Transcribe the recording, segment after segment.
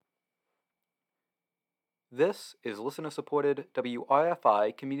This is listener-supported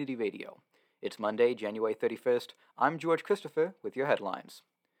WRFI Community Radio. It's Monday, January 31st. I'm George Christopher with your headlines.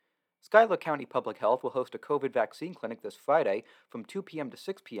 Schuyler County Public Health will host a COVID vaccine clinic this Friday from 2 p.m. to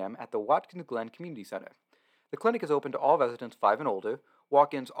 6 p.m. at the Watkins Glen Community Center. The clinic is open to all residents 5 and older.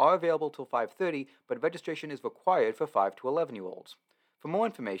 Walk-ins are available till 5:30, but registration is required for 5 to 11-year-olds. For more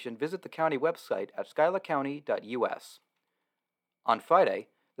information, visit the county website at schuylercounty.us. On Friday,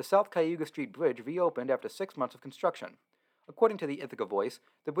 the South Cayuga Street Bridge reopened after 6 months of construction. According to the Ithaca Voice,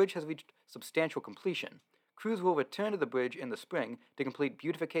 the bridge has reached substantial completion. Crews will return to the bridge in the spring to complete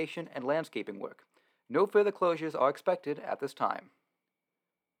beautification and landscaping work. No further closures are expected at this time.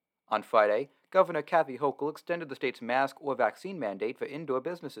 On Friday, Governor Kathy Hochul extended the state's mask or vaccine mandate for indoor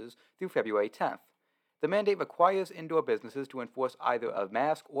businesses through February 10th. The mandate requires indoor businesses to enforce either a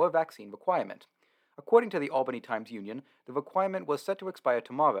mask or vaccine requirement. According to the Albany Times-Union, the requirement was set to expire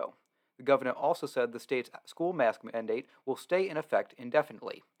tomorrow. The governor also said the state's school mask mandate will stay in effect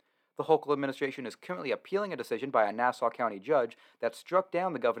indefinitely. The Hochul administration is currently appealing a decision by a Nassau County judge that struck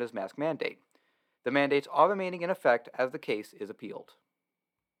down the governor's mask mandate. The mandates are remaining in effect as the case is appealed.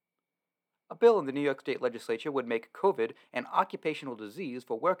 A bill in the New York State Legislature would make COVID an occupational disease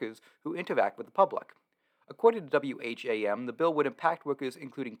for workers who interact with the public. According to WHAM, the bill would impact workers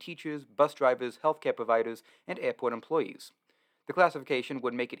including teachers, bus drivers, healthcare providers, and airport employees. The classification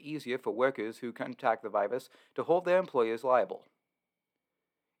would make it easier for workers who contract the virus to hold their employers liable.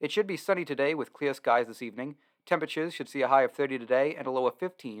 It should be sunny today with clear skies this evening. Temperatures should see a high of 30 today and a low of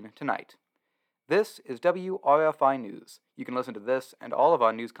 15 tonight. This is WRFI News. You can listen to this and all of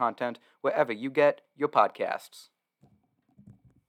our news content wherever you get your podcasts.